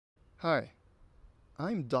Hi,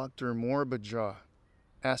 I'm Dr. Morba Jah,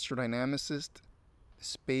 astrodynamicist,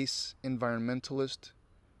 space environmentalist,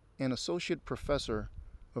 and associate professor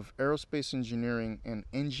of aerospace engineering and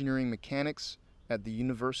engineering mechanics at the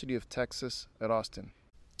University of Texas at Austin.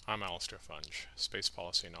 I'm Alistair Funge, Space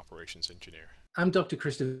Policy and Operations Engineer. I'm Dr.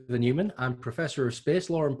 Christopher Newman. I'm Professor of Space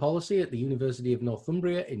Law and Policy at the University of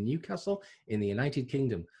Northumbria in Newcastle in the United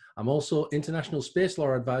Kingdom. I'm also International Space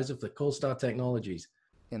Law Advisor for Cold Star Technologies.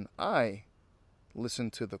 And I listen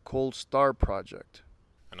to the Cold Star Project.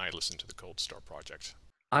 And I listen to the Cold Star Project.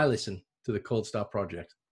 I listen to the Cold Star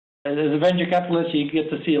Project. As a venture capitalist, you get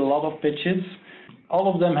to see a lot of pitches. All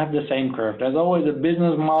of them have the same curve. There's always a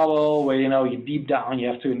business model where, you deep down, you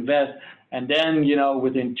have to invest. And then,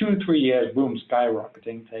 within 2-3 years, boom,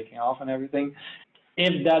 skyrocketing, taking off and everything.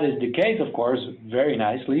 If that is the case, of course, very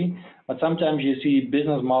nicely. But sometimes you see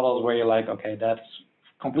business models where you're like, okay, that's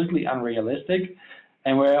completely unrealistic.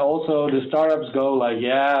 And where also the startups go like,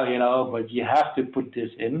 yeah, but you have to put this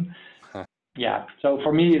in. Yeah, so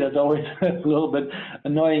for me, that's always a little bit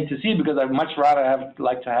annoying to see because I'd much rather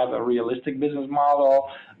like to have a realistic business model,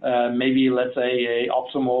 maybe let's say a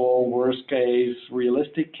optimal, worst case,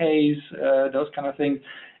 realistic case, those kind of things,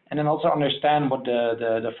 and then also understand what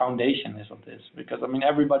the foundation is of this. Because I mean,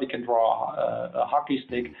 everybody can draw a hockey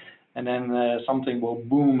stick, and then something will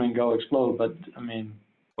boom and go explode. But I mean,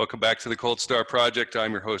 welcome back to the Cold Star Project.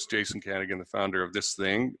 I'm your host, Jason Canigan, the founder of this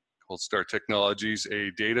thing. Cold Star Technologies, a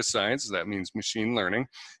data science, that means machine learning,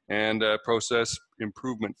 and a process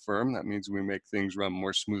improvement firm. That means we make things run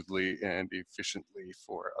more smoothly and efficiently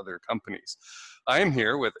for other companies. I am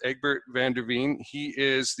here with Egbert van der Veen. He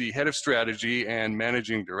is the head of strategy and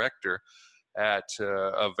managing director at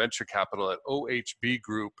of venture capital at OHB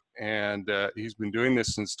Group, and he's been doing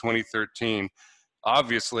this since 2013.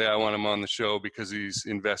 Obviously, I want him on the show because he's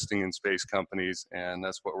investing in space companies, and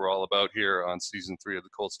that's what we're all about here on season 3 of the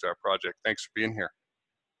Cold Star Project. Thanks for being here.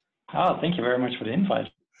 Oh, thank you very much for the invite.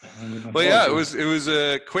 Well, yeah, it was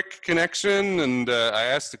a quick connection, and I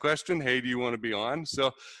asked the question, "Hey, do you want to be on?"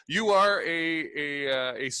 So you are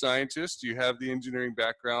a scientist. You have the engineering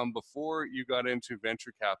background. Before you got into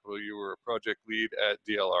venture capital, you were a project lead at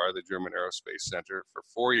DLR, the German Aerospace Center, for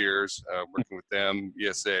 4 years, working with them,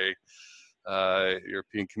 ESA.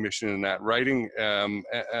 European Commission, and that writing,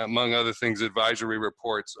 among other things, advisory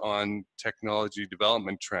reports on technology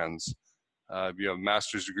development trends. You have a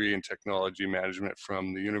master's degree in technology management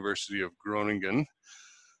from the University of Groningen.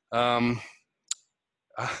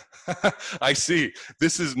 I see.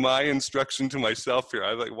 This is my instruction to myself here.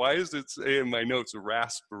 I'm like, why is it say in my notes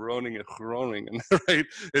rasp, Groningen, Groningen, right?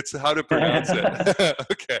 It's how to pronounce it.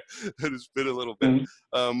 Okay, that has been a little bit.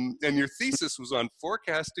 And your thesis was on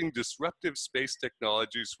forecasting disruptive space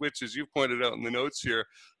technologies, which, as you pointed out in the notes here,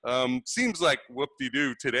 seems like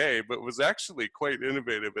whoop-de-doo today, but was actually quite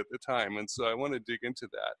innovative at the time. And so I want to dig into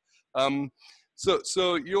that.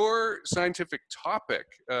 So your scientific topic,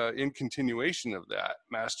 in continuation of that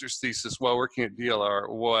master's thesis while working at DLR,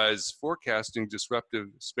 was forecasting disruptive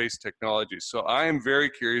space technologies. So I am very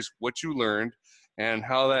curious what you learned and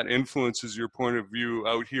how that influences your point of view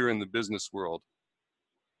out here in the business world.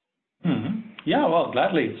 Yeah, well,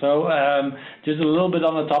 gladly. So just a little bit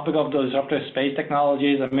on the topic of the disruptive space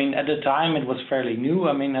technologies. I mean, at the time, it was fairly new.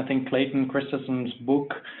 I mean, I think Clayton Christensen's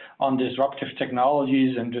book on disruptive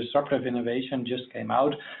technologies and disruptive innovation just came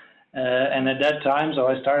out. And at that time, so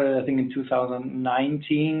I started, I think, in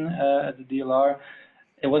 2019 at the DLR.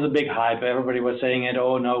 It was a big hype. Everybody was saying it,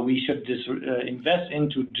 oh, no, we should invest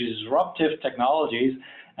into disruptive technologies.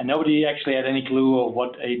 And nobody actually had any clue of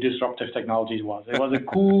what a disruptive technology was. It was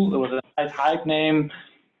a nice hype name,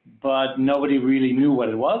 but nobody really knew what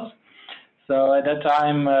it was. So at that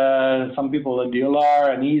time, some people at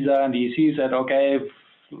DLR and ESA and DEC said, okay,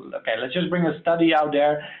 let's just bring a study out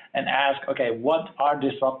there and ask, okay, what are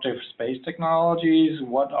disruptive space technologies?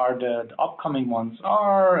 What are the upcoming ones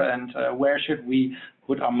and where should we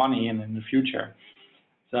put our money in the future?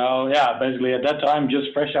 So yeah, basically at that time,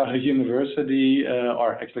 just fresh out of university,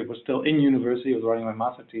 or actually was still in university, I was writing my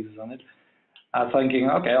master thesis on it. I was thinking,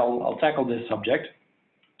 okay, I'll tackle this subject.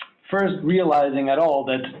 First, realizing at all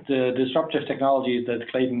that the disruptive technologies that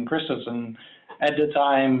Clayton Christensen at the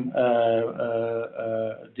time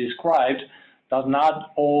described is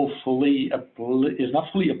not fully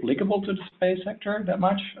applicable to the space sector that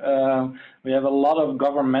much. We have a lot of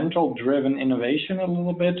governmental-driven innovation a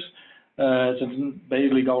little bit. So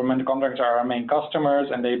basically, government contracts are our main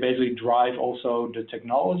customers, and they basically drive also the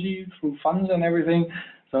technology through funds and everything.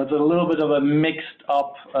 So it's a little bit of a mixed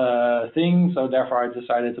up thing. So therefore, I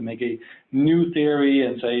decided to make a new theory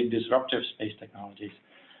and say disruptive space technologies.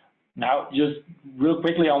 Now, just real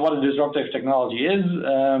quickly on what a disruptive technology is,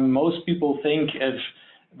 most people think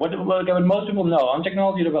what most people know on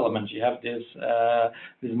technology development, you have this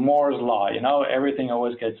Moore's law. Everything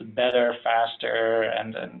always gets better, faster,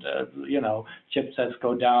 and chipsets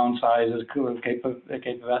go down, sizes,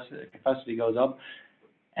 capacity goes up.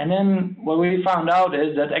 And then what we found out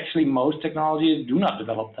is that actually most technologies do not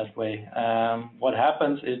develop that way. What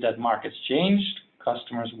happens is that markets changed,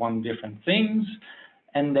 customers want different things,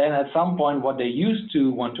 and then at some point what they used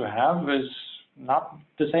to want to have is not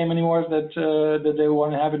the same anymore that they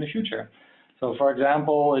want to have in the future. So for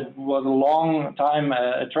example, it was a long time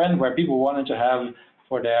a trend where people wanted to have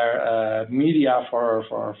for their media,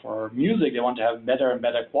 for music, they want to have better and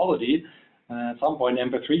better quality. At some point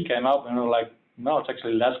MP3 came out and they were like, no, it's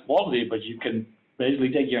actually less quality, but you can basically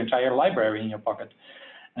take your entire library in your pocket.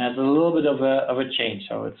 And it's a little bit of a change.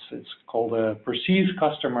 So it's called a perceived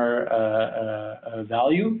customer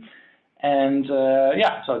value. And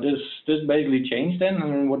so this basically changed then.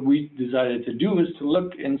 And what we decided to do is to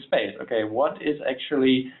look in space. Okay, what is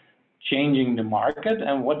actually changing the market,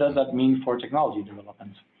 and what does that mean for technology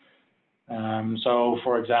development? So,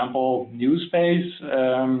 for example, new space,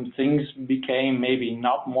 things became maybe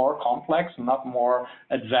not more complex, not more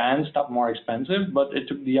advanced, not more expensive, but it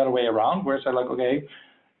took the other way around, where it's like, okay,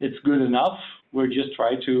 it's good enough. We'll just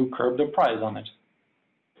try to curb the price on it.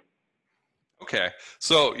 Okay,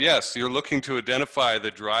 so yes, you're looking to identify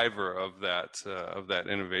the driver of that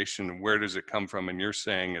innovation. Where does it come from? And you're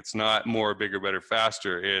saying it's not more, bigger, better,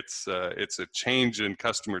 faster. It's a change in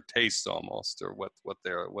customer taste almost, or what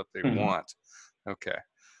they want. Okay,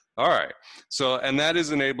 all right. So, and that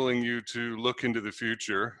is enabling you to look into the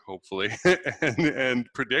future, hopefully, and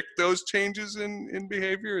predict those changes in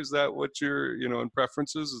behavior. Is that what you're, in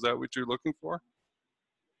preferences? Is that what you're looking for?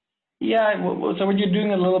 Yeah, so what you're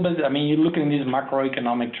doing a little bit, I mean, you're looking at these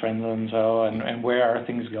macroeconomic trends and where are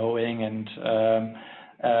things going, and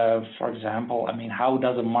for example, I mean, how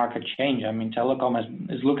does a market change? I mean, telecom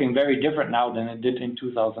is looking very different now than it did in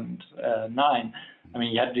 2009. I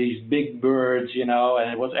mean, you had these big birds, and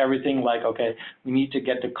it was everything like, okay, we need to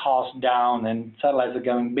get the cost down, and satellites are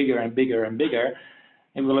going bigger and bigger and bigger.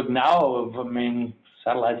 And we look now, I mean,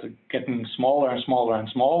 satellites are getting smaller and smaller and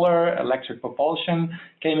smaller. Electric propulsion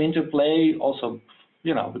came into play also,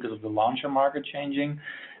 because of the launcher market changing.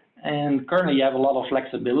 And currently you have a lot of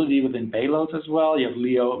flexibility within payloads as well. You have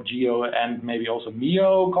LEO, GEO, and maybe also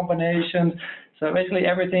MEO combinations. So basically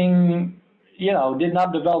everything, did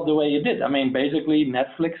not develop the way it did. I mean, basically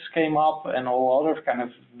Netflix came up and all other kind of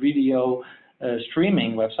video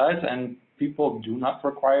streaming websites, and people do not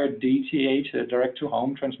require DTH,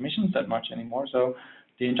 direct-to-home transmissions that much anymore. So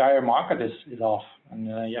the entire market is off, and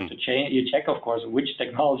you have to change. You check, of course, which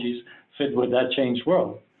technologies fit with that changed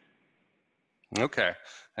world. Okay,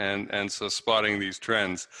 and so spotting these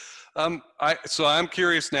trends. So I'm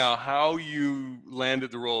curious now how you landed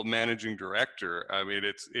the role of managing director. I mean,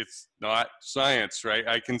 it's not science, right?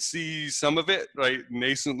 I can see some of it, right,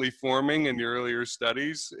 nascently forming in your earlier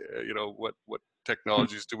studies. What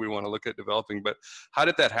technologies do we want to look at developing, but how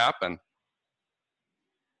did that happen?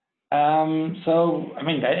 So, I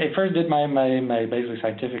mean, I first did my basic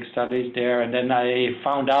scientific studies there, and then I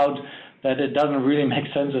found out that it doesn't really make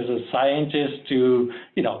sense as a scientist to,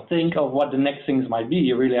 think of what the next things might be.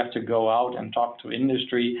 You really have to go out and talk to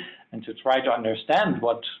industry and to try to understand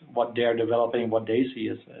what they're developing, what they see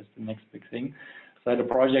as the next big thing. So I had a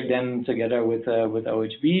project then together with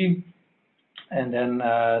OHB. And then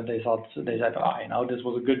they said, this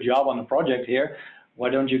was a good job on the project here. Why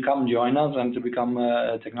don't you come join us and to become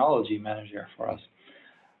a technology manager for us?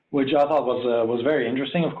 Which I thought was very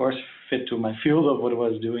interesting, of course, fit to my field of what I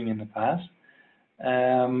was doing in the past.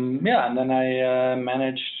 And then I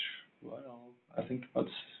managed, I think about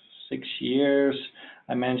 6 years.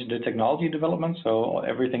 I managed the technology development, so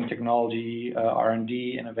everything technology,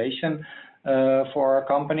 R&D, innovation for our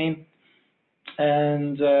company.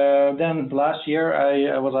 And then last year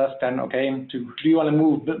I was asked then, okay, do you want to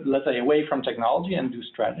move, let's say, away from technology and do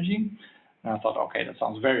strategy? And I thought, okay, that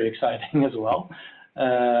sounds very exciting as well.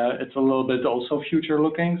 It's a little bit also future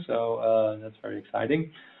looking, so that's very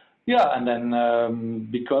exciting. Yeah, and then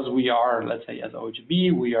because we are, let's say, as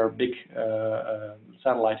OHB, we are big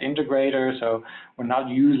satellite integrator, so we're not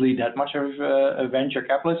usually that much of a venture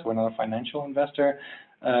capitalist. We're not a financial investor.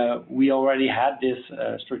 We already had this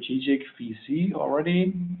strategic VC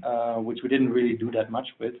already, which we didn't really do that much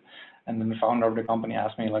with. And then the founder of the company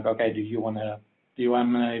asked me, like, okay, do you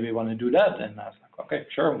maybe want to do that? And I was like, okay,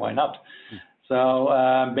 sure, why not? So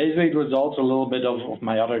basically, it was also a little bit of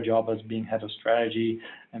my other job as being head of strategy,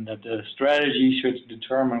 and that the strategy should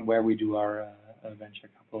determine where we do our venture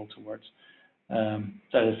capital towards.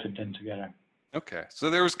 That is fit in together. Okay, so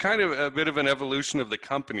there was kind of a bit of an evolution of the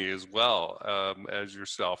company as well as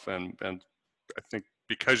yourself, and I think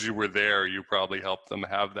because you were there, you probably helped them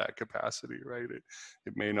have that capacity, right?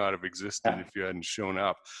 It may not have existed if you hadn't shown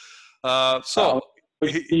up.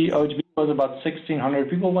 OHB was about 1,600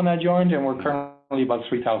 people when I joined, and we're currently about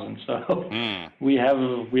 3,000. So we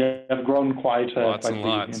have grown quite lots quite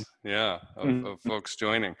and big. lots, of folks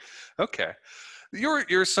joining. Okay.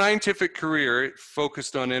 Your scientific career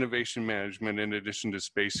focused on innovation management in addition to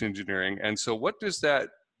space engineering. And so what does that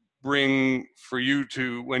bring for you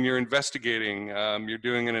to, when you're investigating, you're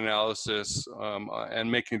doing an analysis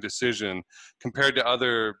and making a decision compared to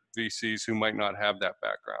other VCs who might not have that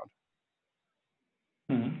background?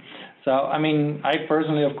 So, I mean, I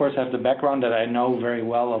personally, of course, have the background that I know very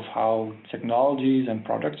well of how technologies and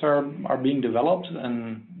products are being developed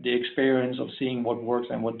and the experience of seeing what works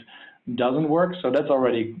and what doesn't work. So that's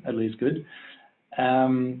already at least good.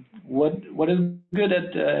 What is good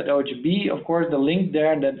at OHB, of course, the link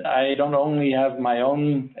there that I don't only have my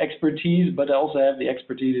own expertise, but I also have the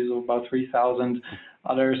expertise of about 3,000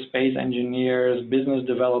 other space engineers, business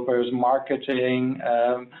developers, marketing,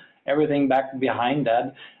 everything back behind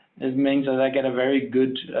that. This means that I get a very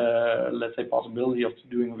good, let's say, possibility of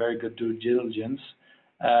doing very good due diligence,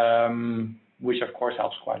 which of course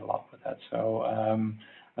helps quite a lot with that. So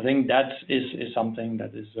I think that is something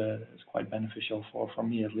that is quite beneficial for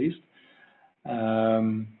me at least.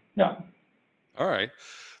 Yeah. All right.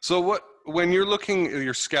 So when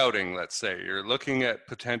you're scouting, let's say, you're looking at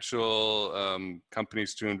potential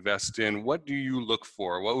companies to invest in, what do you look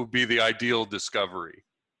for? What would be the ideal discovery?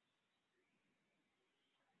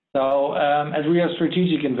 So as we are a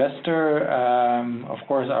strategic investor, of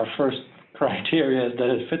course, our first criteria is that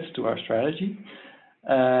it fits to our strategy,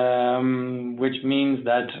 which means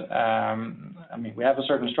that, I mean, we have a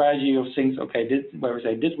certain strategy of things, okay, where we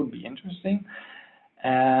say this would be interesting.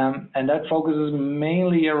 And that focuses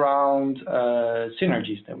mainly around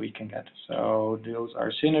synergies that we can get. So those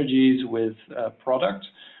are synergies with product,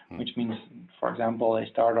 which means, for example, a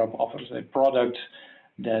startup offers a product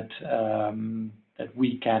that that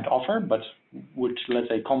we can't offer, but would, let's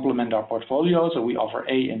say, complement our portfolio. So we offer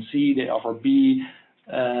A and C, they offer B,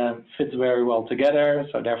 fits very well together.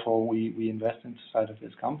 So therefore, we invest inside of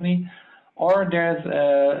this company. Or there's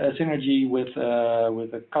a synergy with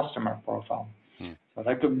a customer profile. So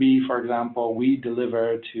that could be, for example, we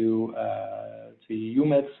deliver to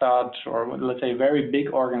EUMETSAT, or let's say a very big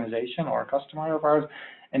organization or a customer of ours,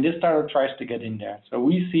 and this startup tries to get in there. So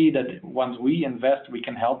we see that once we invest, we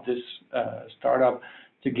can help this startup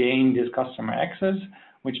to gain this customer access,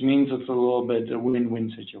 which means it's a little bit a win-win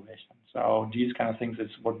situation. So these kind of things is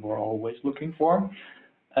what we're always looking for.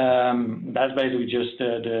 That's basically just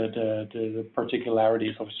the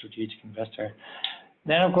particularities of a strategic investor.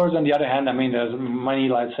 Then, of course, on the other hand, I mean, there's many,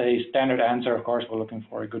 let's say, standard answer. Of course, we're looking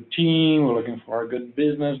for a good team. We're looking for a good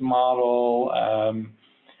business model.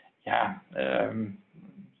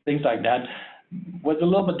 Things like that. What's a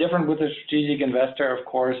little bit different with a strategic investor, of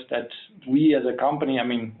course, that we as a company, I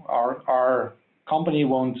mean, our company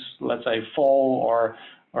won't, let's say, fall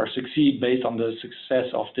or succeed based on the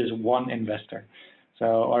success of this one investor,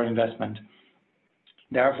 so our investment.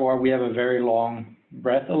 Therefore, we have a very long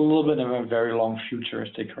breadth, a little bit of a very long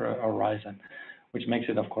futuristic horizon, which makes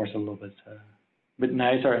it, of course, a little bit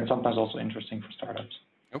nicer and sometimes also interesting for startups.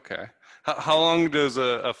 Okay. How long does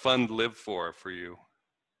a fund live for you?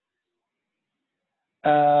 So,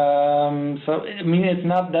 I mean, it's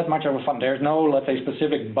not that much of a fund. There's no, let's say,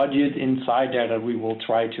 specific budget inside there that we will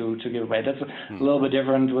try to give away. That's a little bit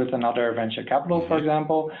different with another venture capital, for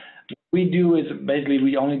example. What we do is basically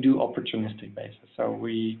we only do opportunistic basis. So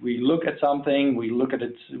we look at something, we look at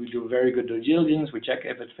it, we do very good due diligence, we check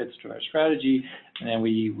if it fits to our strategy, and then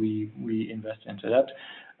we invest into that.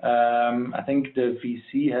 I think the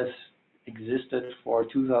VC has existed for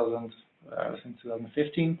since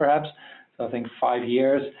 2015, perhaps. So I think 5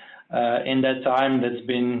 years. In that time, that's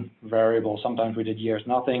been variable. Sometimes we did years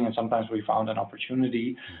nothing, and sometimes we found an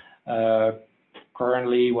opportunity.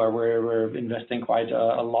 Currently, where we're investing quite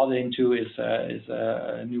a lot into is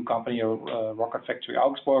a new company, Rocket Factory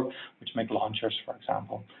Augsburg, which make launchers, for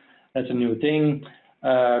example. That's a new thing.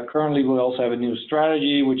 Currently, we also have a new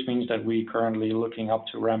strategy, which means that we currently looking up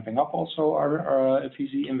to ramping up also our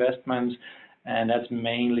VC investments. And that's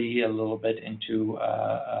mainly a little bit into,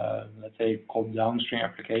 let's say, called downstream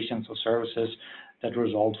applications or services that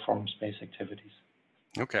result from space activities.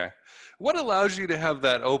 Okay. What allows you to have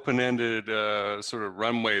that open-ended sort of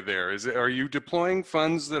runway there? Are you deploying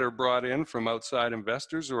funds that are brought in from outside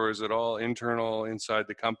investors, or is it all internal inside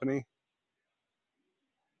the company?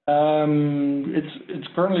 It's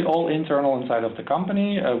currently all internal inside of the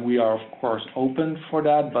company. We are of course open for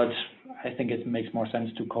that, but I think it makes more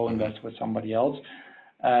sense to co-invest with somebody else.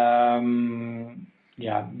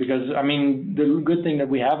 Yeah, because I mean the good thing that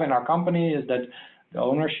we have in our company is that the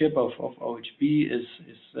ownership of OHB is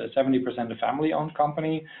 70% a family-owned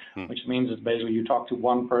company, which means it's basically you talk to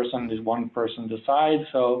one person, this one person decides.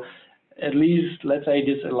 So at least, let's say,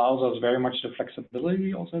 this allows us very much the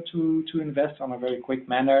flexibility also to invest on a very quick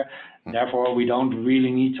manner. Therefore, we don't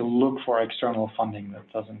really need to look for external funding. That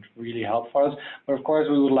doesn't really help for us. But of course,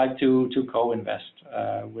 we would like to co-invest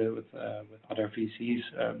with other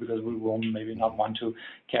VCs because we will maybe not want to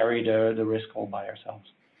carry the risk all by ourselves.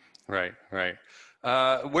 Right, right.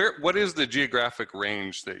 What is the geographic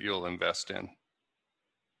range that you'll invest in?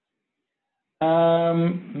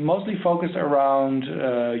 Mostly focused around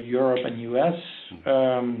Europe and US.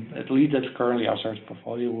 At least that's currently our search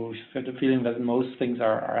portfolio. We have the feeling that most things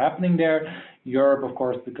are happening there. Europe, of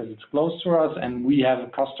course, because it's close to us and we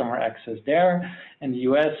have customer access there. In the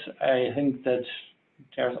US, I think that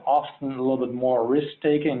there's often a little bit more risk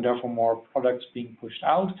taking and therefore more products being pushed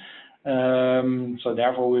out. So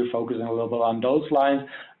therefore we're focusing a little bit on those lines.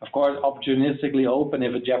 Of course, opportunistically open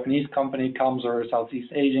if a Japanese company comes or a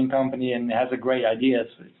Southeast Asian company and has a great idea,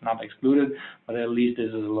 it's not excluded, but at least this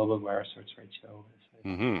is a little bit where our search ratio is.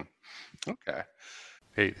 Mm-hmm. Okay.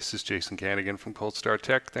 Hey, this is Jason Kanigan from Cold Start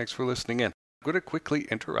Tech. Thanks for listening in. I'm going to quickly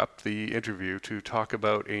interrupt the interview to talk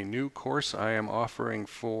about a new course I am offering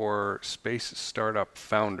for space startup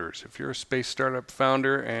founders. If you're a space startup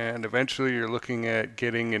founder and eventually you're looking at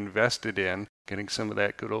getting invested in, getting some of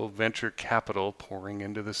that good old venture capital pouring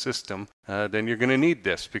into the system, then you're going to need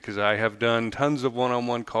this, because I have done tons of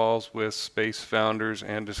one-on-one calls with space founders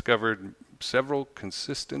and discovered several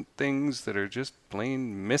consistent things that are just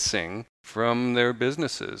plain missing from their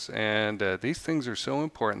businesses. And these things are so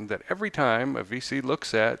important that every time a VC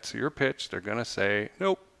looks at your pitch, they're going to say,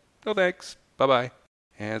 nope, no thanks, bye-bye.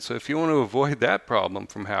 And so if you want to avoid that problem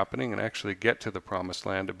from happening and actually get to the promised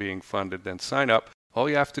land of being funded, then sign up. All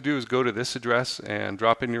you have to do is go to this address and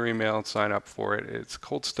drop in your email and sign up for it. It's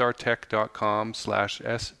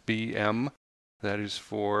coldstartech.com/SBM. That is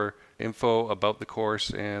for info about the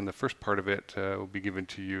course, and the first part of it will be given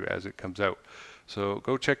to you as it comes out. So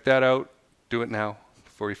go check that out. Do it now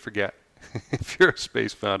before you forget if you're a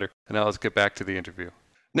space founder. And now let's get back to the interview.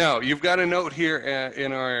 Now, you've got a note here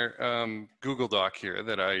in our Google Doc here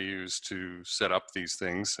that I use to set up these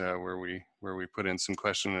things, where we put in some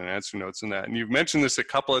question and answer notes and that. And you've mentioned this a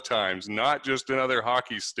couple of times, not just another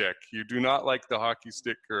hockey stick. You do not like the hockey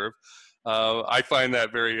stick curve. I find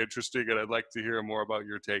that very interesting, and I'd like to hear more about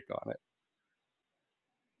your take on it.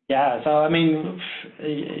 Yeah, so I mean,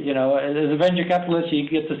 you know, as a venture capitalist, you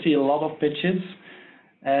get to see a lot of pitches,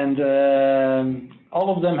 and all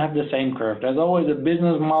of them have the same curve. There's always a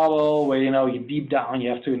business model where, you know, you deep down, you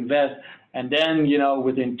have to invest, and then, you know,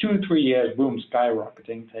 within 2 or 3 years, boom,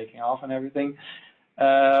 skyrocketing, taking off and everything.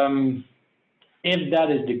 If that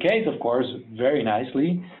is the case, of course, very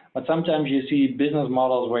nicely. But sometimes you see business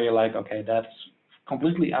models where you're like, okay, that's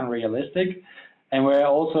completely unrealistic. And where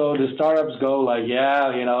also the startups go like,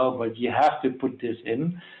 yeah, you know, but you have to put this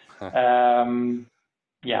in.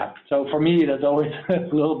 Yeah, so for me, that's always a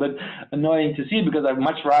little bit annoying to see, because I'd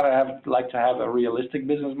much rather like to have a realistic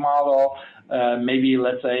business model, maybe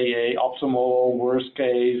let's say a optimal, worst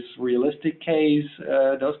case, realistic case,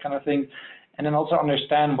 those kind of things. And then also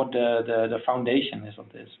understand what the foundation is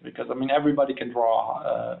of this, because I mean everybody can draw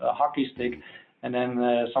a hockey stick, and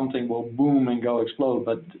then something will boom and go explode.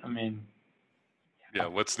 But I mean, yeah,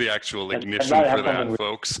 what's the actual ignition for that,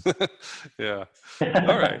 folks? Yeah.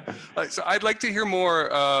 All right. So I'd like to hear more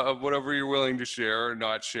of whatever you're willing to share or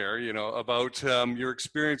not share, you know, about your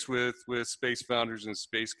experience with space founders and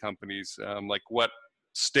space companies. Like, what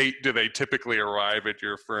state do they typically arrive at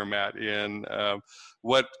your firm at in?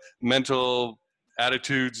 What mental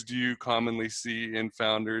attitudes do you commonly see in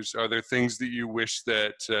founders? Are there things that you wish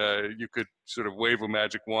that you could sort of wave a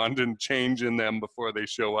magic wand and change in them before they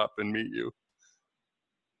show up and meet you?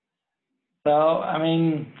 So, I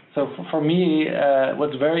mean, so for me,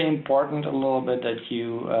 what's very important a little bit that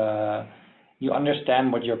you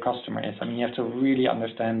understand what your customer is. I mean, you have to really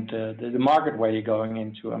understand the market where you're going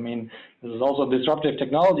into. I mean, there's also disruptive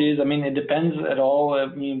technologies. I mean, it depends at all, I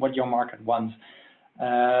mean, what your market wants.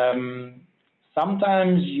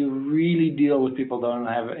 Sometimes you really deal with people who don't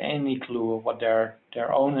have any clue of what their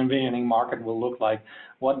own envisioning market will look like,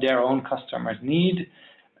 what their own customers need.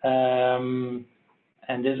 And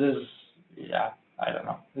this is, yeah, I don't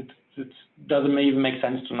know. It doesn't even make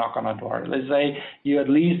sense to knock on a door. Let's say you at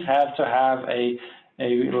least have to have a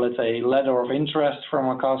let's say, letter of interest from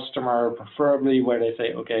a customer, preferably where they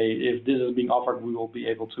say, okay, if this is being offered, we will be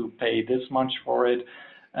able to pay this much for it.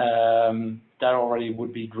 That already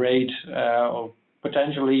would be great. Or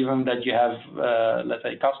potentially even that you have, let's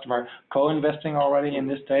say, customer co-investing already in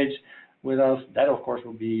this stage with us. That, of course,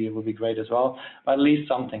 would be great as well. But at least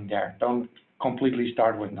something there. Don't completely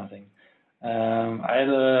start with nothing. I had,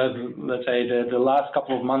 let's say, the last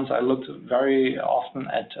couple of months, I looked very often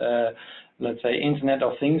at, let's say, Internet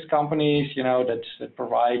of Things companies, you know, that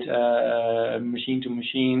provide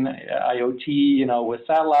machine-to-machine IoT, you know, with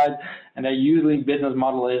satellite. And their usually business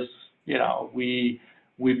model is, you know, we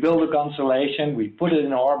build a constellation, we put it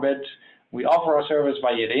in orbit, we offer our service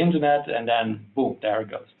via the internet, and then boom, there it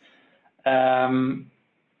goes.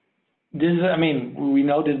 This is, I mean, we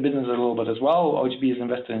know this business a little bit as well. OHB is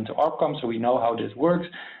invested into ORBCOMM, so we know how this works.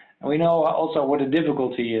 And we know also what the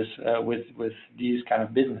difficulty is with these kind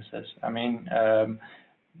of businesses. I mean,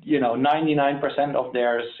 you know, 99% of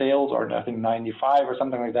their sales, or I think 95 or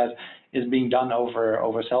something like that, is being done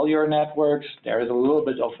over cellular networks. There is a little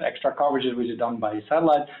bit of extra coverages which is done by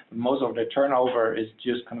satellite, but most of their turnover is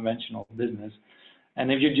just conventional business. And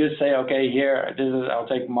if you just say, okay, here, this is, I'll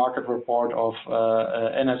take market report of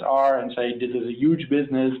NSR and say this is a huge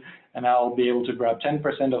business, and I'll be able to grab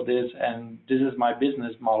 10% of this, and this is my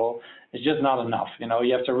business model, it's just not enough. You know,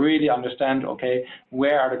 you have to really understand, okay,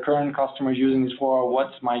 where are the current customers using this for?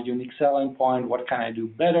 What's my unique selling point? What can I do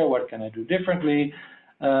better? What can I do differently?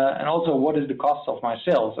 And also, what is the cost of my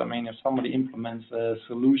sales? I mean, if somebody implements a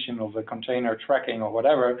solution of a container tracking or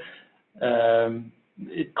whatever,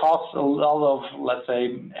 it costs a lot of, let's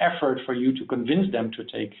say, effort for you to convince them to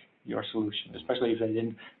take your solution, especially if they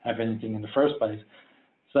didn't have anything in the first place.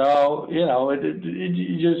 So, you know, it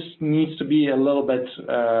just needs to be a little bit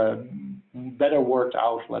better worked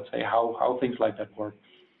out, let's say, how things like that work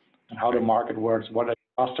and how the market works, what are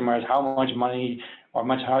the customers, how much money or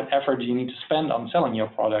much effort do you need to spend on selling your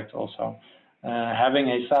product also. Having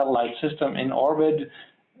a satellite system in orbit,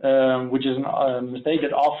 which is a mistake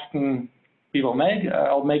that often people make.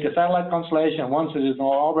 I'll make a satellite constellation, and once it is in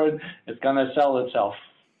orbit, it's going to sell itself.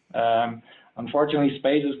 Unfortunately,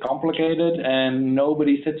 space is complicated, and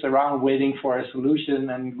nobody sits around waiting for a solution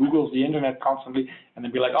and Googles the internet constantly and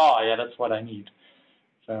then be like, oh, yeah, that's what I need.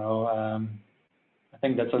 So I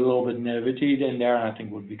think that's a little bit naivety in there, and I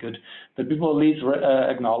think would be good. But people at least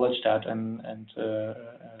acknowledge that and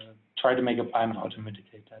try to make a plan how to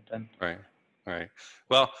mitigate that. Then. Right. Right.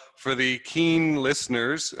 Well, for the keen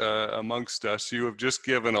listeners amongst us, you have just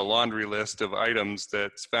given a laundry list of items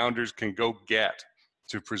that founders can go get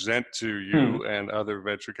to present to you and other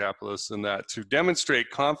venture capitalists and that to demonstrate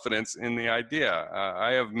confidence in the idea.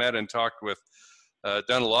 I have met and talked with,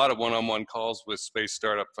 done a lot of one-on-one calls with space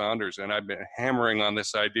startup founders, and I've been hammering on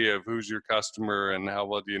this idea of who's your customer and how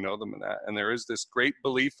well do you know them and that. And there is this great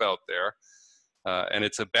belief out there, and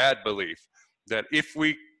it's a bad belief, that if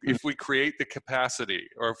we create the capacity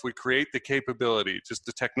or if we create the capability, just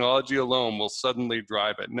the technology alone will suddenly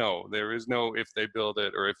drive it. No, there is no if they build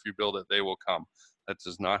it or if you build it, they will come. That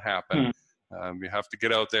does not happen. You have to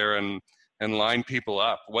get out there and line people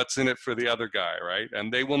up. What's in it for the other guy, right?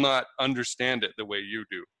 And they will not understand it the way you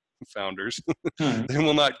do, founders. They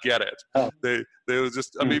will not get it. They will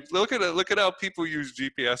just, I mean, look at how people use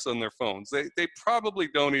GPS on their phones. They probably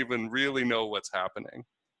don't even really know what's happening.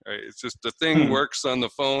 Right? It's just the thing works on the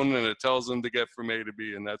phone and it tells them to get from A to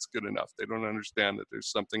B, and that's good enough. They don't understand that there's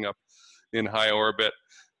something up in high orbit,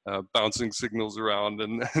 bouncing signals around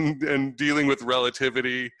and dealing with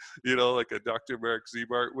relativity, you know, like a Dr. Mark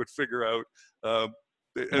Ziebart would figure out.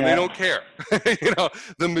 And they don't care. You know,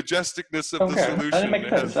 the majesticness of the solution. That makes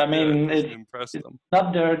sense. I mean, it's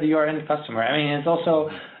not your end customer. I mean, it's also,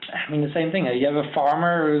 I mean, the same thing. You have a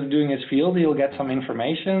farmer who's doing his field. He'll get some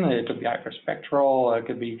information. It could be hyperspectral. It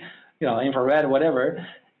could be, you know, infrared, whatever.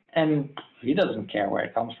 And he doesn't care where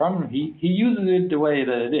it comes from. He uses it the way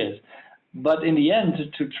that it is. But in the end,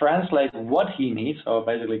 to translate what he needs, so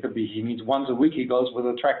basically it could be he needs once a week, he goes with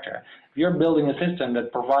a tractor. If you're building a system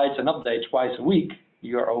that provides an update twice a week,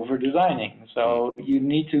 you're over-designing. So you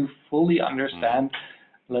need to fully understand,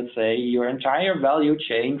 let's say, your entire value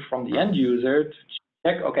chain from the end user to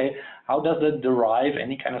check, okay, how does it derive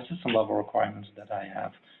any kind of system level requirements that I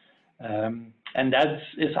have? And that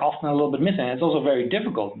is often a little bit missing. It's also very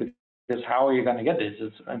difficult because how are you going to get this?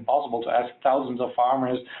 It's impossible to ask thousands of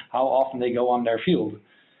farmers how often they go on their field.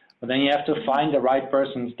 But then you have to find the right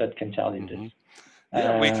persons that can tell you this.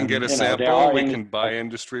 Yeah, we can get a sample, we can buy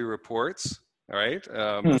industry reports, all right,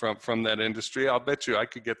 from that industry. I'll bet you I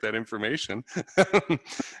could get that information.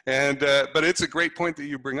 And but it's a great point that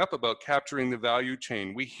you bring up about capturing the value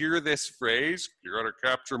chain. We hear this phrase, "You got to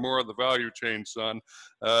capture more of the value chain, son,"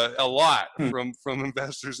 a lot from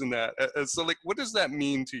investors in that. So, like, what does that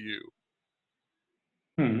mean to you?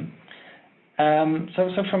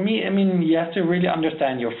 So for me, I mean, you have to really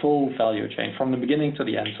understand your full value chain from the beginning to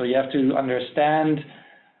the end. So you have to understand,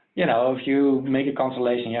 you know, if you make a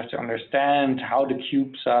constellation, you have to understand how the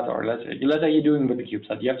CubeSat, or let's say you're doing with the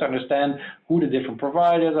CubeSat, you have to understand who the different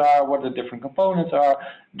providers are, what the different components are,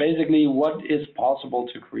 basically what is possible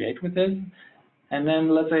to create with it. And then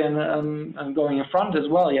let's say, and going in front as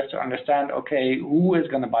well, you have to understand, okay, who is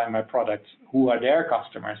going to buy my products? Who are their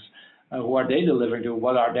customers? Who are they delivering to?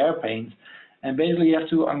 What are their pains? And basically, you have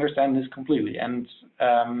to understand this completely. And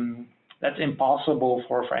that's impossible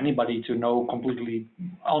for anybody to know completely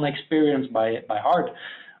on experience by heart.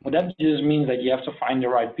 But that just means that you have to find the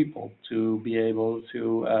right people to be able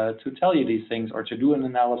to tell you these things, or to do an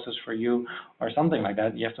analysis for you, or something like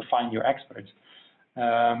that. You have to find your experts.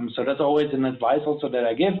 So that's always an advice also that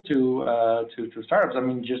I give to startups. I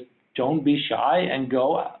mean, just don't be shy and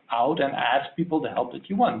go out and ask people the help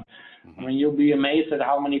that you want. I mean, you'll be amazed at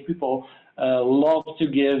how many people love to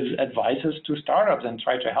give advices to startups and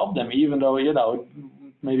try to help them, even though, you know,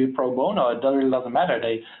 maybe pro bono, it really doesn't matter.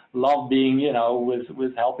 They love being, you know,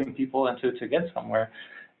 with helping people and to get somewhere.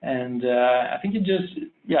 And I think you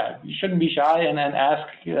shouldn't be shy and ask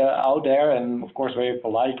out there, and of course very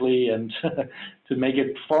politely, and to make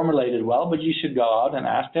it formulated well. But you should go out and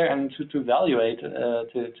ask there, and to evaluate,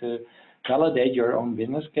 to validate your own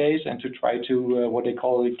business case, and to try to what they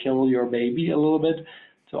call it, kill your baby a little bit.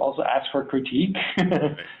 To also ask for critique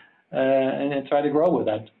and try to grow with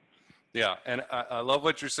that. Yeah, and I love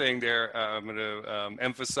what you're saying there. I'm going to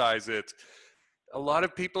emphasize it. A lot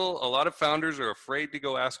of people, a lot of founders are afraid to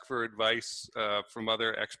go ask for advice from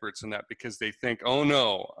other experts in that, because they think, oh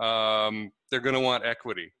no, they're going to want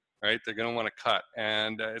equity, right? They're going to want to cut.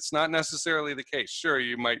 And it's not necessarily the case. Sure,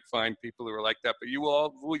 you might find people who are like that, but you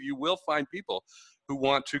will find people who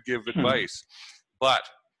want to give advice. But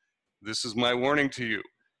this is my warning to you.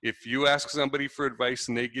 If you ask somebody for advice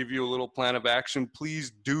and they give you a little plan of action,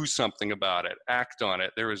 please do something about it. Act on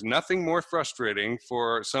it. There is nothing more frustrating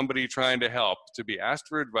for somebody trying to help to be asked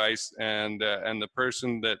for advice, and the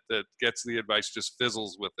person that gets the advice just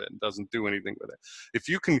fizzles with it and doesn't do anything with it. If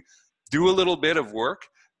you can do a little bit of work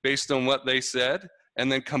based on what they said,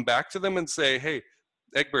 and then come back to them and say, hey,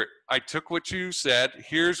 Egbert, I took what you said.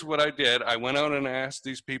 Here's what I did. I went out and asked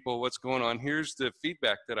these people what's going on. Here's the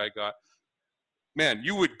feedback that I got. Man,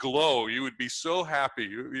 you would glow. You would be so happy,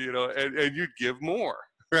 you know, and you'd give more,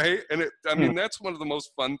 right? And I mean, that's one of the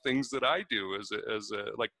most fun things that I do as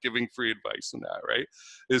like giving free advice and that, right?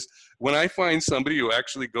 Is when I find somebody who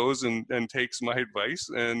actually goes and takes my advice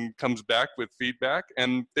and comes back with feedback,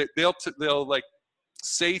 and they'll like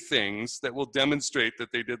say things that will demonstrate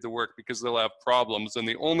that they did the work, because they'll have problems, and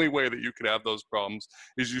the only way that you could have those problems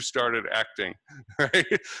is you started acting,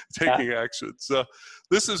 right? Taking action. So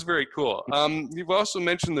this is very cool. You've also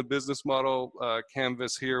mentioned the business model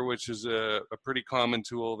canvas here, which is a pretty common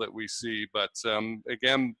tool that we see, but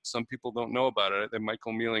again, some people don't know about it, and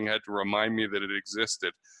Michael Mealing had to remind me that it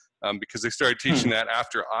existed, because they started teaching that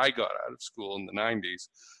after I got out of school in the 90s.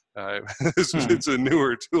 It's a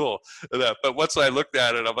newer tool, but once I looked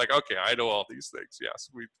at it, I'm like, okay, I know all these things. Yes,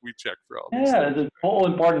 we check for all these things. The whole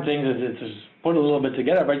important thing is to put a little bit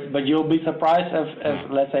together, but you'll be surprised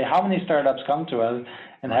if let's say, how many startups come to us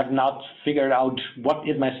and have not figured out what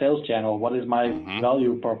is my sales channel, what is my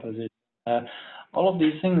value proposition, all of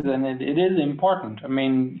these things, and it is important. I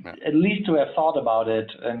mean, at least to have thought about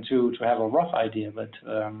it and to have a rough idea, but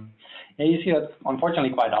you see that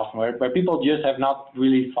unfortunately quite often where people just have not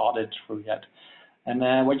really thought it through yet.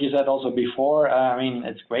 And what you said also before, I mean,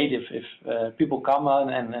 it's great if people come on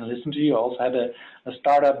and listen to you. I also had a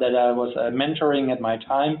startup that I was mentoring at my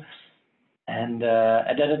time. And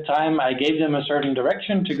at that time, I gave them a certain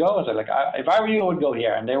direction to go. I said, like, if I were you, I would go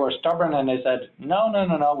here. And they were stubborn, and they said,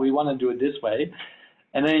 no, we want to do it this way.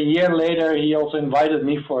 And then a year later, he also invited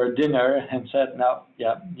me for a dinner and said, no,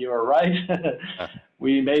 yeah, you are right.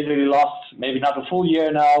 We basically lost, maybe not a full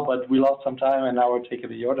year now, but we lost some time, and now we're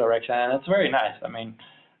taking it your direction. And it's very nice. I mean,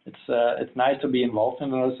 it's nice to be involved in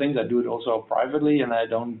those things. I do it also privately, and I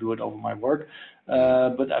don't do it over my work.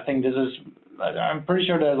 But I think I'm pretty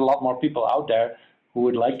sure there's a lot more people out there who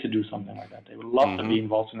would like to do something like that. They would love to be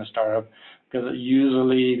involved in a startup, because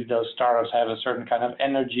usually those startups have a certain kind of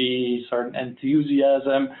energy, certain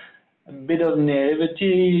enthusiasm, a bit of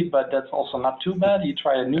naivety, but that's also not too bad. You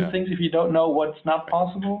try new things if you don't know what's not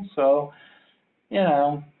possible. So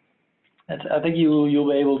I think you'll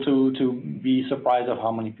be able to be surprised of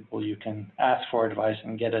how many people you can ask for advice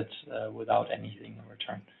and get it without anything in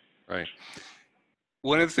return. Right.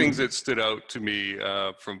 One of the things that stood out to me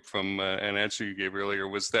from an answer you gave earlier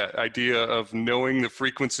was that idea of knowing the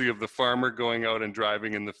frequency of the farmer going out and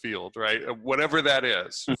driving in the field, right? Whatever that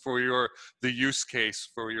is for the use case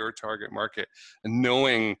for your target market, and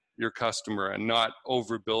knowing your customer and not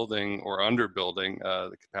overbuilding or underbuilding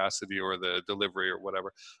the capacity or the delivery or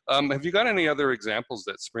whatever. Have you got any other examples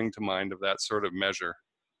that spring to mind of that sort of measure?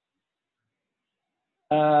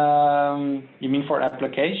 You mean for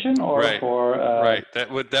application or right. for? Right.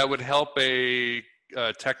 That would help a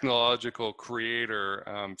technological creator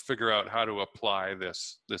figure out how to apply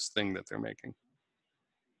this thing that they're making.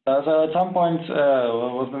 So at some point,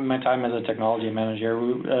 within my time as a technology manager,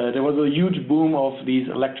 there was a huge boom of these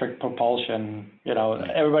electric propulsion.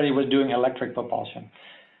 Everybody was doing electric propulsion,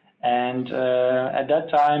 and at that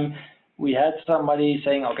time, we had somebody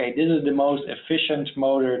saying, "Okay, this is the most efficient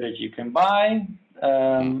motor that you can buy.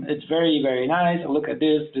 It's very, very nice. Look at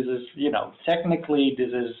this. This is, technically,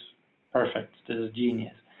 this is perfect. This is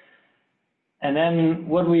genius." And then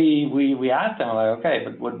what we asked them, like, okay,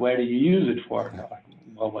 but where do you use it for? Like,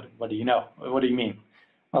 well, what do you know? What do you mean?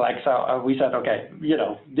 Well, we said, okay,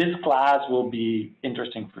 this class will be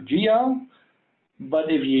interesting for geo,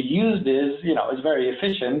 but if you use this, it's very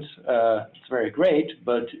efficient, it's very great,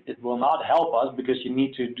 but it will not help us because you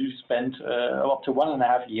need to spend up to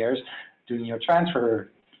 1.5 years doing your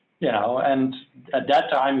transfer, and at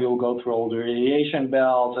that time you'll go through all the radiation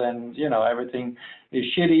belts and, everything is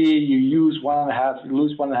shitty. You lose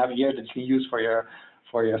 1.5 years that you can use for your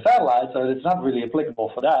satellite, so it's not really applicable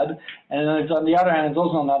for that. And then on the other hand, it's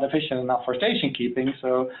also not efficient enough for station keeping.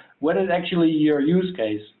 So what is actually your use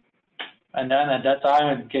case? And then at that time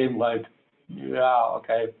it became like, yeah,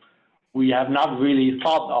 okay, we have not really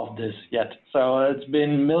thought of this yet. So it's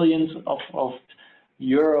been millions of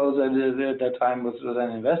euros at that time was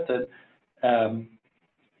then invested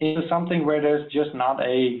into something where there's just not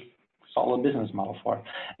a solid business model for it.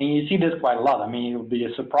 And you see this quite a lot. I mean, you'll be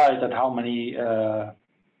surprised at how much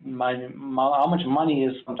money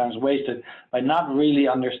is sometimes wasted by not really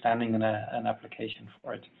understanding an application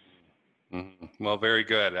for it. Mm-hmm. Well, very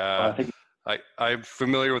good. I'm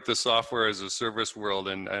familiar with the software as a service world,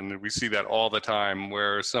 and we see that all the time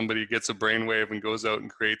where somebody gets a brainwave and goes out and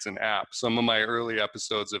creates an app. Some of my early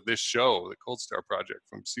episodes of this show, the Cold Star Project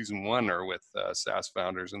from season 1, are with SaaS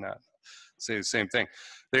founders, and that say the same thing.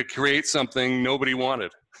 They create something nobody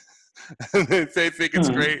wanted. They think it's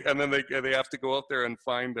great, and then they have to go out there and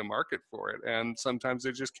find a market for it, and sometimes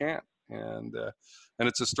they just can't, and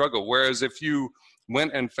it's a struggle. Whereas if you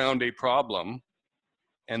went and found a problem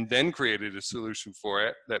and then created a solution for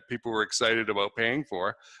it that people were excited about paying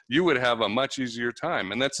for, you would have a much easier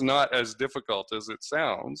time. And that's not as difficult as it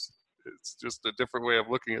sounds. It's just a different way of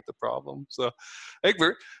looking at the problem. So,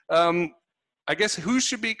 Egbert, I guess who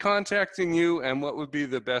should be contacting you, and what would be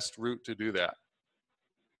the best route to do that?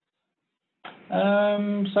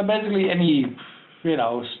 So basically any,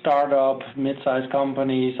 startup, mid-sized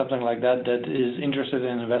company, something like that, that is interested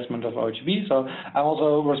in investment of OHB. So I'm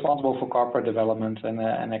also responsible for corporate development and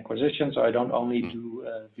acquisition. So I don't only do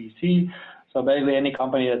VC. So basically any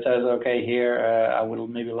company that says, okay, here, I would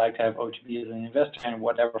maybe like to have OHB as an investor in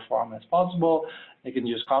whatever form as possible, they can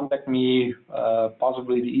just contact me.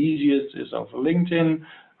 Possibly the easiest is over LinkedIn.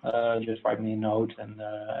 Just write me a note and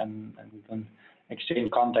we can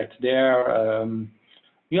exchange contacts there.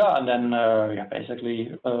 And then basically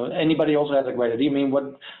anybody also has a great idea. I mean,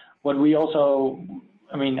 what we also,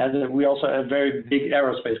 we also a very big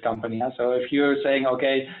aerospace company. Huh? So if you're saying,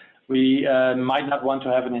 okay, we might not want to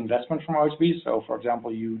have an investment from OHB. So for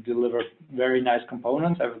example, you deliver very nice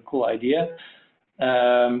components, have a cool idea.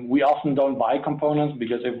 We often don't buy components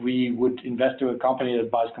because if we would invest to a company that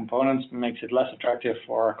buys components, it makes it less attractive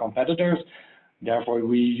for our competitors. Therefore,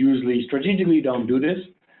 we usually strategically don't do this.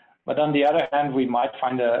 But on the other hand, we might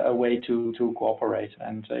find a way to cooperate.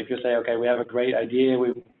 And if you say, okay, we have a great idea,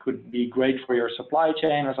 we could be great for your supply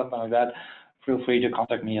chain or something like that, feel free to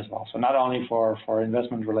contact me as well. So not only for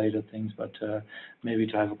investment related things, but maybe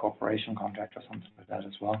to have a cooperation contract or something like that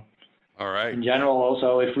as well. All right. In general,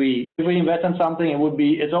 also, if we invest in something,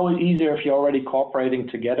 it's always easier if you're already cooperating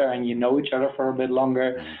together and you know each other for a bit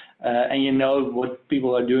longer, and you know what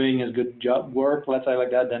people are doing is good job work, let's say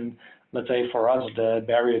like that. Then let's say for us, the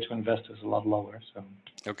barrier to invest is a lot lower. So.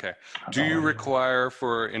 Okay. Do you require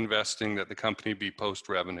for investing that the company be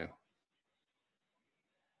post-revenue?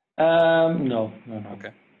 No.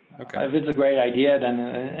 Okay. If it's a great idea, then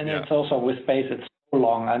it's also with space, it's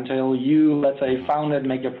long until you, let's say, found it,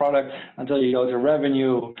 make your product, until you go to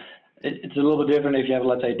revenue. It's a little bit different if you have,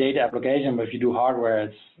 let's say, data application, but if you do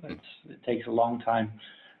hardware, it takes a long time.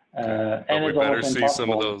 And we better see some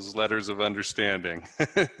of those letters of understanding,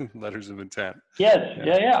 letters of intent. Yes,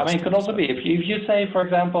 yeah. I mean, it could also be if you say, for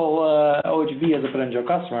example, OHB as a potential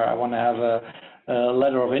customer, I want to have a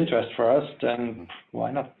letter of interest for us, then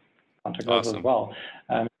why not contact us as well?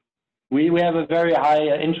 We have a very high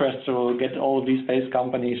interest to get all of these space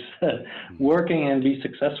companies working and be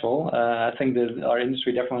successful. I think that our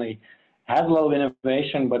industry definitely has a lot of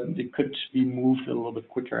innovation, but it could be moved a little bit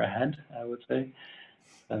quicker ahead, I would say.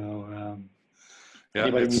 So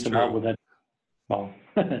anybody needs some help with that? Well,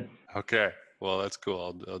 okay. Well, that's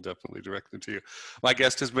cool. I'll definitely direct them to you. My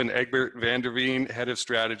guest has been Egbert van der Veen, Head of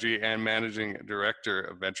Strategy and Managing Director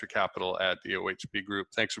of Venture Capital at the OHB Group.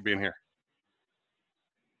 Thanks for being here.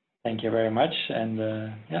 Thank you very much. And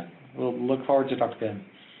we'll look forward to talking again.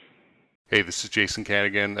 Hey, this is Jason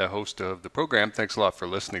Canigan, the host of the program. Thanks a lot for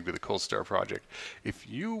listening to the Cold Star Project. If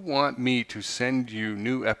you want me to send you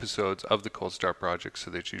new episodes of the Cold Star Project so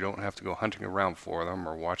that you don't have to go hunting around for them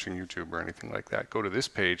or watching YouTube or anything like that, go to this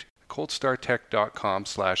page,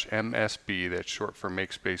 coldstartech.com/MSB. That's short for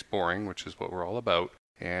Make Space Boring, which is what we're all about.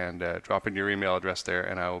 And drop in your email address there,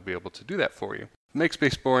 and I will be able to do that for you. Make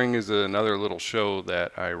Space Boring is another little show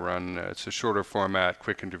that I run. It's a shorter format,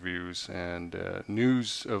 quick interviews, and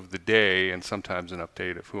news of the day, and sometimes an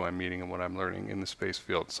update of who I'm meeting and what I'm learning in the space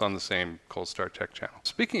field. It's on the same Cold Star Tech channel.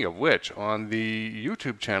 Speaking of which, on the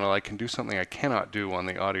YouTube channel, I can do something I cannot do on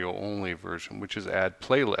the audio-only version, which is add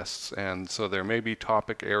playlists. And so there may be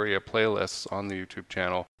topic area playlists on the YouTube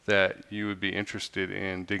channel that you would be interested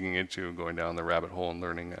in digging into and going down the rabbit hole and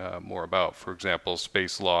learning more about. For example,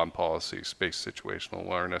 space law and policy, space situational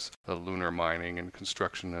awareness, lunar mining and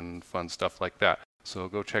construction and fun stuff like that. So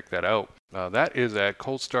go check that out. That is at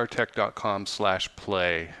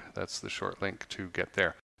coldstartech.com/play. That's the short link to get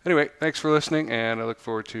there. Anyway, thanks for listening, and I look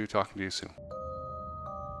forward to talking to you soon.